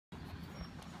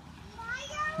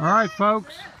All right,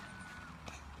 folks.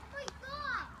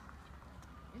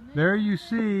 There you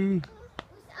see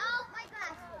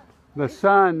the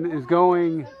sun is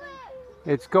going,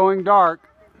 it's going dark.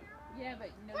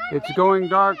 It's going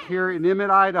dark here in Emmett,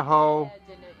 Idaho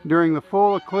during the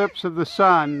full eclipse of the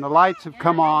sun. The lights have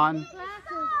come on.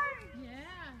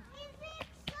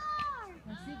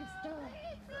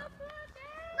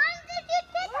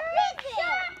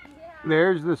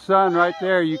 There's the sun right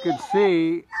there. You can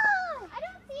see.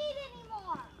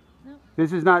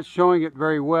 This is not showing it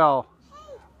very well,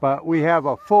 but we have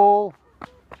a full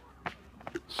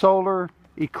solar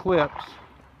eclipse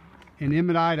in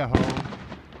Emmett, Idaho.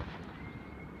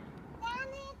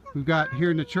 We've got here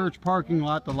in the church parking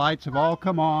lot, the lights have all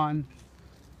come on.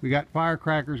 We got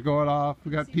firecrackers going off.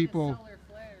 We got people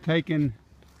taking,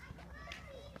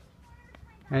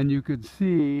 and you could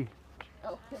see.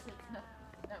 Oh, because it's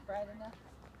not bright enough.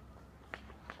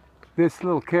 This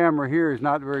little camera here is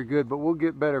not very good, but we'll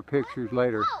get better pictures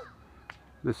later.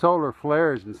 The solar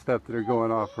flares and stuff that are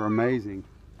going off are amazing.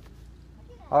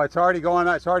 Oh, it's already going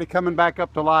on. It's already coming back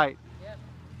up to light. Yep.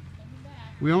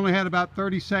 We only had about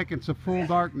 30 seconds of full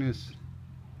darkness,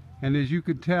 and as you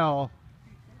could tell,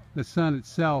 the sun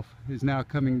itself is now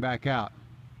coming back out.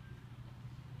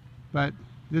 But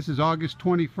this is August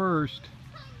 21st.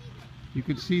 You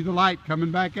can see the light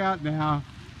coming back out now.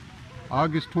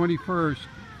 August 21st.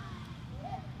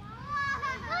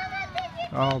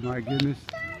 Oh my goodness.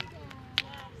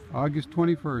 August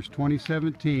 21st,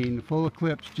 2017. The full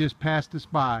eclipse just passed us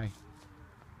by.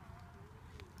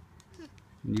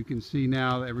 And you can see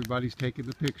now that everybody's taking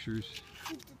the pictures.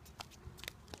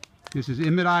 This is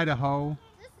Emmett, Idaho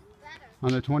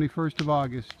on the 21st of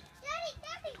August,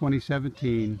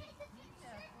 2017.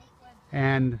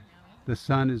 And the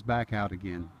sun is back out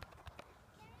again.